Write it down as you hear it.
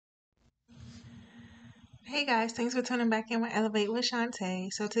Hey guys, thanks for tuning back in with Elevate with Shantae.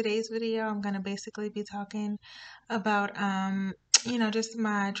 So today's video, I'm gonna basically be talking about just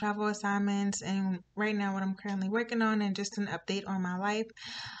my travel assignments and right now what I'm currently working on and just an update on my life.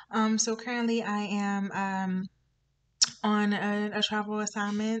 So currently I am on a travel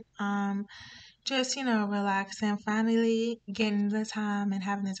assignment. Just relaxing, finally getting the time and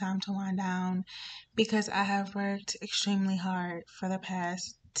having the time to wind down because I have worked extremely hard for the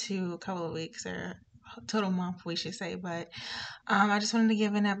past couple of weeks or total month we should say, but I just wanted to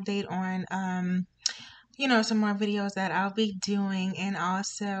give an update on some more videos that I'll be doing, and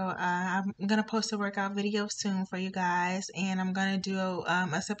also I'm gonna post a workout video soon for you guys, and I'm gonna do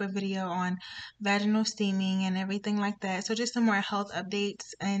a separate video on vaginal steaming and everything like that. So just some more health updates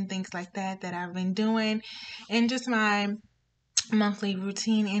and things like that that I've been doing, and just my monthly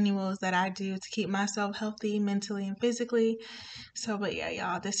routine annuals that I do to keep myself healthy mentally and physically. So, but yeah,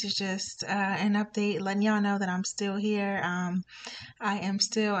 y'all, this is just an update letting y'all know that I'm still here. I am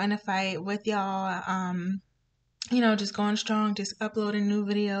still in a fight with y'all. Just going strong, just uploading new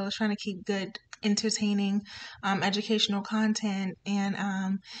videos, trying to keep good, entertaining, educational content,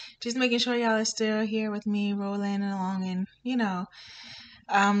 and just making sure y'all are still here with me, rolling along, and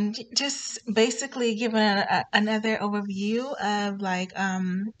just basically giving another overview of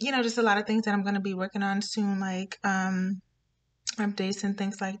just a lot of things that I'm gonna be working on soon, like updates and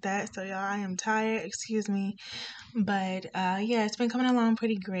things like that. So y'all, I am tired, excuse me, but yeah, it's been coming along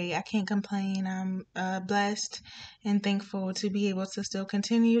pretty great. I can't complain. I'm blessed and thankful to be able to still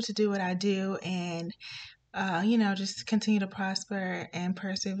continue to do what I do and just continue to prosper and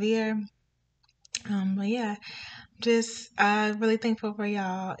persevere. But yeah, just really thankful for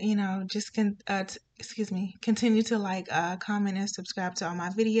y'all. Just continue to comment and subscribe to all my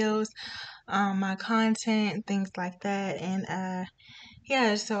videos, my content, things like that, and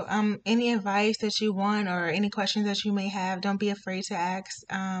yeah. So any advice that you want or any questions that you may have, don't be afraid to ask.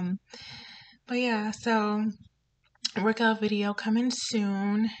 But yeah, so workout video coming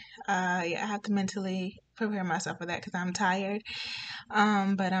soon. Yeah, I have to mentally prepare myself for that because I'm tired.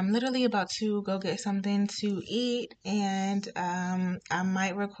 But I'm literally about to go get something to eat, and I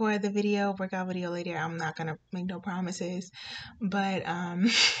might record the workout video later. I'm not gonna make no promises, but I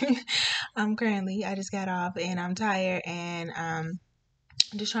just got off and I'm tired, and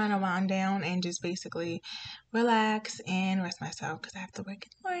just trying to wind down and just basically relax and rest myself because I have to work in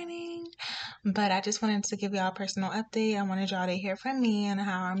the morning. But I just wanted to give y'all a personal update. I wanted y'all to hear from me and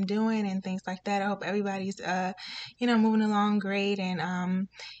how I'm doing and things like that. I hope everybody's moving along great and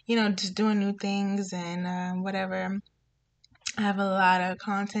just doing new things and whatever. I have a lot of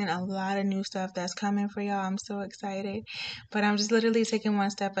content, a lot of new stuff that's coming for y'all. I'm so excited. But I'm just literally taking one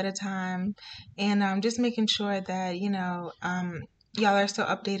step at a time, and just making sure that, y'all are so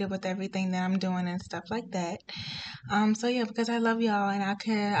updated with everything that I'm doing and stuff like that. So yeah, because I love y'all and I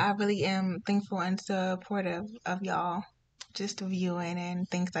really am thankful and supportive of y'all. Just viewing and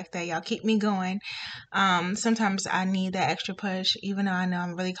things like that. Y'all keep me going. Sometimes I need that extra push, even though I know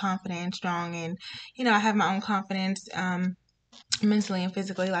I'm really confident and strong and, I have my own confidence. Mentally and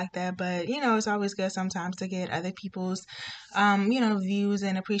physically like that, but it's always good sometimes to get other people's views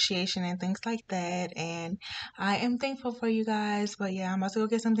and appreciation and things like that, and I am thankful for you guys. But yeah, I'm about to go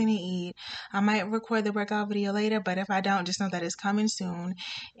get something to eat. I might record the workout video later, but if I don't, just know that it's coming soon,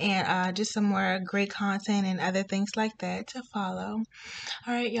 and just some more great content and other things like that to follow.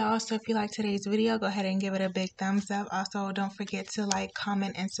 All right, y'all, so if you like today's video, go ahead and give it a big thumbs up. Also, don't forget to like,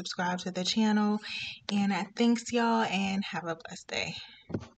 comment, and subscribe to the channel. And thanks, y'all, and have a blessed day.